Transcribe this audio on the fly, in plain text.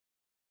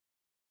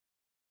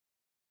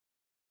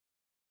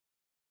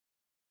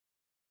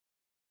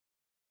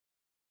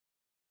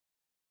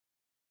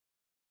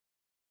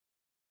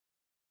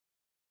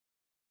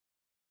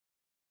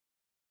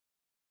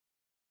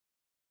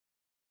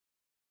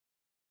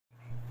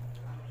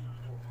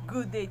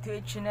Good day to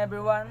each and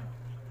everyone,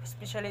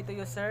 especially to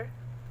you, sir.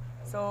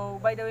 So,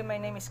 by the way, my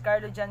name is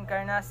Carlo Jan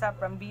Carnasa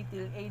from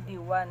BTIL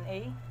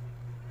AD1A.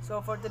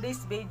 So, for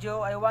today's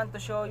video, I want to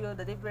show you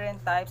the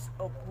different types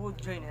of wood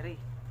joinery.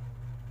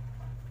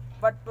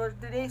 But for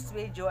today's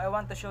video, I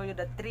want to show you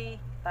the three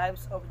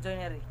types of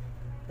joinery: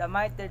 the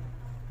mitered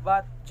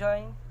butt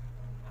joint,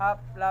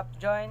 half lap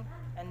joint,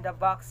 and the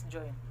box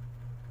joint.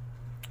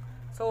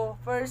 So,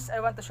 first,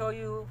 I want to show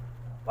you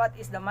what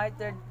is the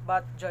mitered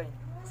butt joint.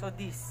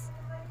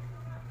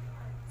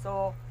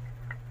 So,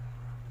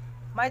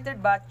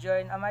 mitered butt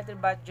joint. A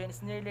mitered butt joint is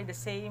nearly the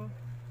same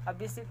a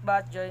basic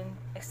butt joint,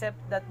 except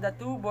that the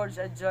two boards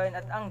are joined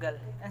at angle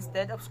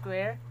instead of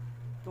square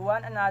to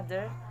one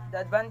another. The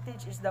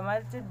advantage is the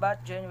mitered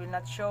butt joint will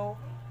not show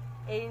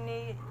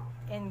any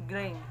end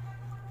grain,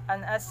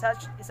 and as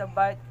such is a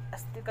bite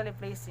aesthetically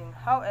pleasing.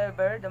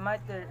 However, the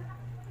mitered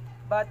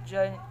butt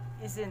joint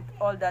isn't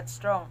all that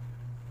strong.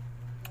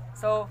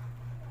 So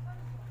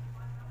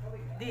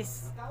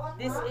this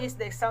is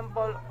the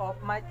example of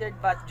mitered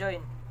butt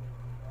joint.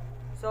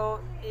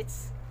 So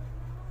this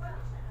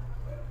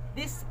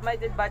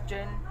mitered butt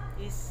joint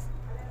is,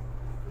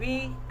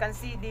 we can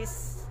see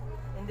this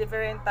in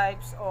different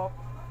types of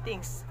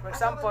things. For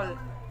example,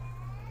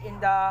 in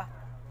the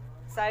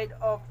side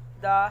of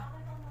the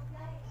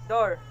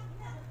door,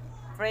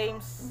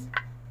 frames,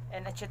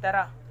 and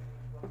etc.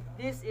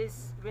 This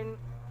is when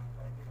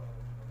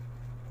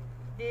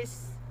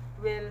this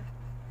will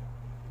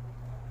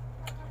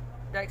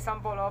the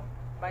example of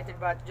mitered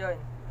butt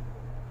joint.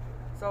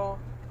 So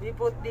we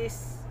put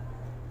this,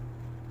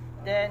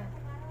 then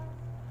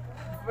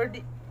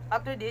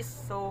after this,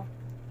 so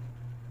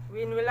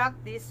when we lock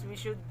this, we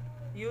should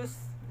use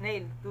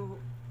nail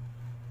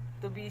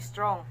to be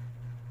strong,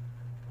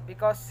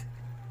 because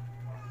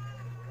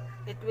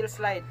it will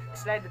slide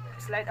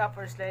up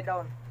or slide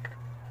down.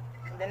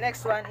 The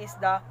next one is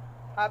the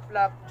half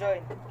lap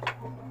joint.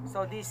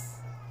 So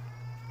this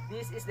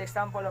is the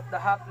example of the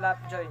half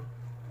lap joint.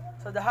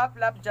 So the half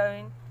lap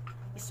joint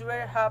is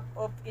where half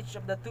of each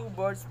of the two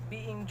boards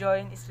being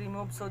joined is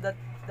removed so that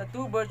the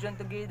two boards join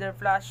together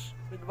flush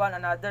with one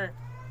another.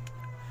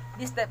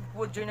 This type of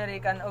wood joinery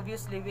can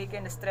obviously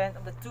weaken the strength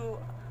of the two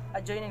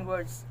adjoining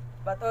boards,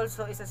 but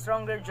also is a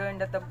stronger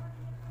joint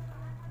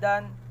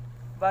than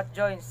butt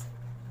joints.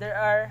 There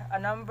are a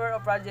number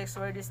of projects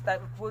where this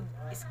type of wood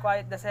is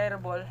quite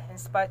desirable in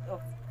spite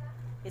of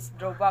its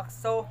drawbacks.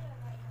 So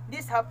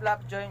this half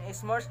lap joint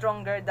is more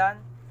stronger than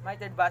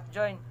mitered butt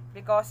joint,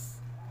 because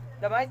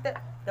the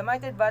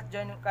mitered butt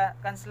joint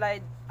can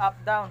slide up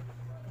down.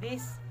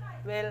 This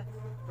will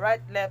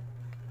right left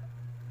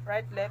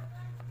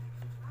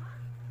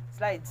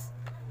slides.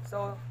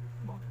 So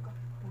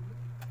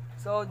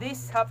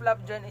this half lap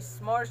joint is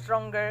more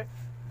stronger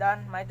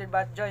than mitered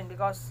butt joint,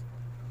 because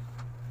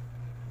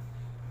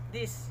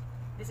this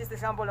is the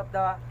example of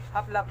the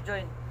half lap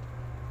joint.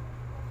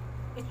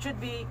 It should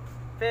be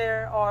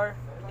fair or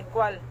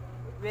equal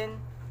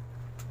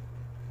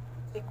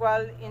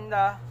in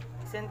the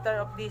center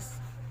of this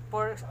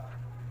for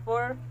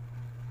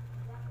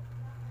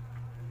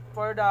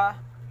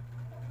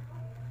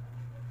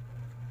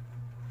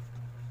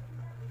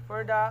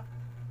the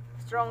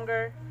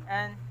stronger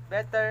and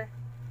better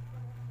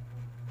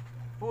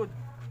wood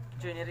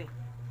joinery.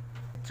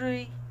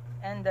 3,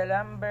 and the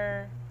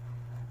number,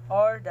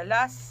 or the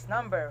last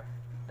number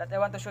that I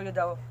want to show you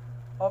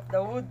of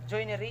the wood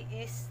joinery,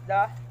 is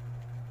the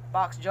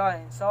box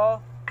joint.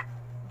 So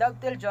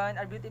dovetail joint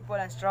are beautiful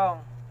and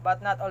strong,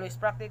 but not always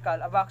practical.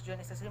 A box joint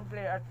is a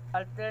simpler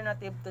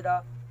alternative to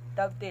the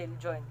dovetail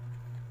joint.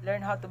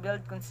 Learn how to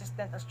build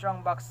consistent and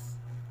strong box.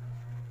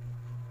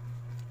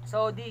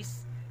 So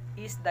this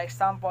is the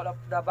example of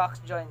the box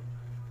joint.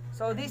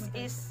 So this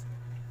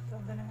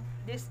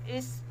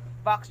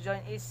box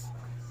joint is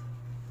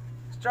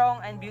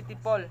strong and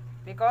beautiful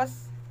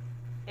because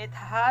it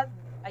had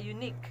a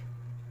unique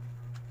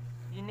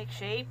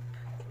shape,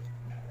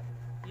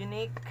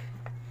 unique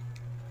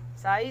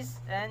size,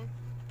 and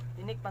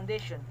unique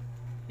foundation.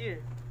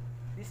 Here,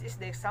 this is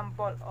the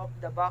example of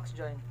the box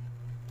joint.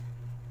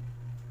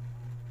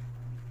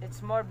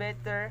 It's more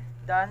better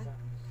than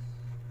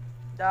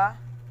the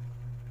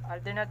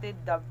alternative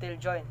dovetail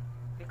joint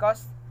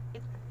because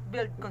it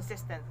build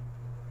consistent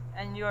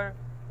and your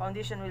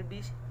foundation will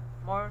be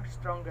more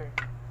stronger.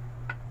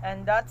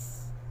 And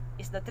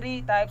is the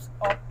 3 types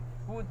of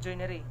wood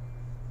joinery.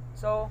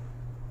 So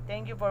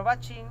thank you for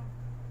watching.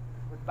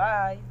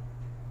 Goodbye.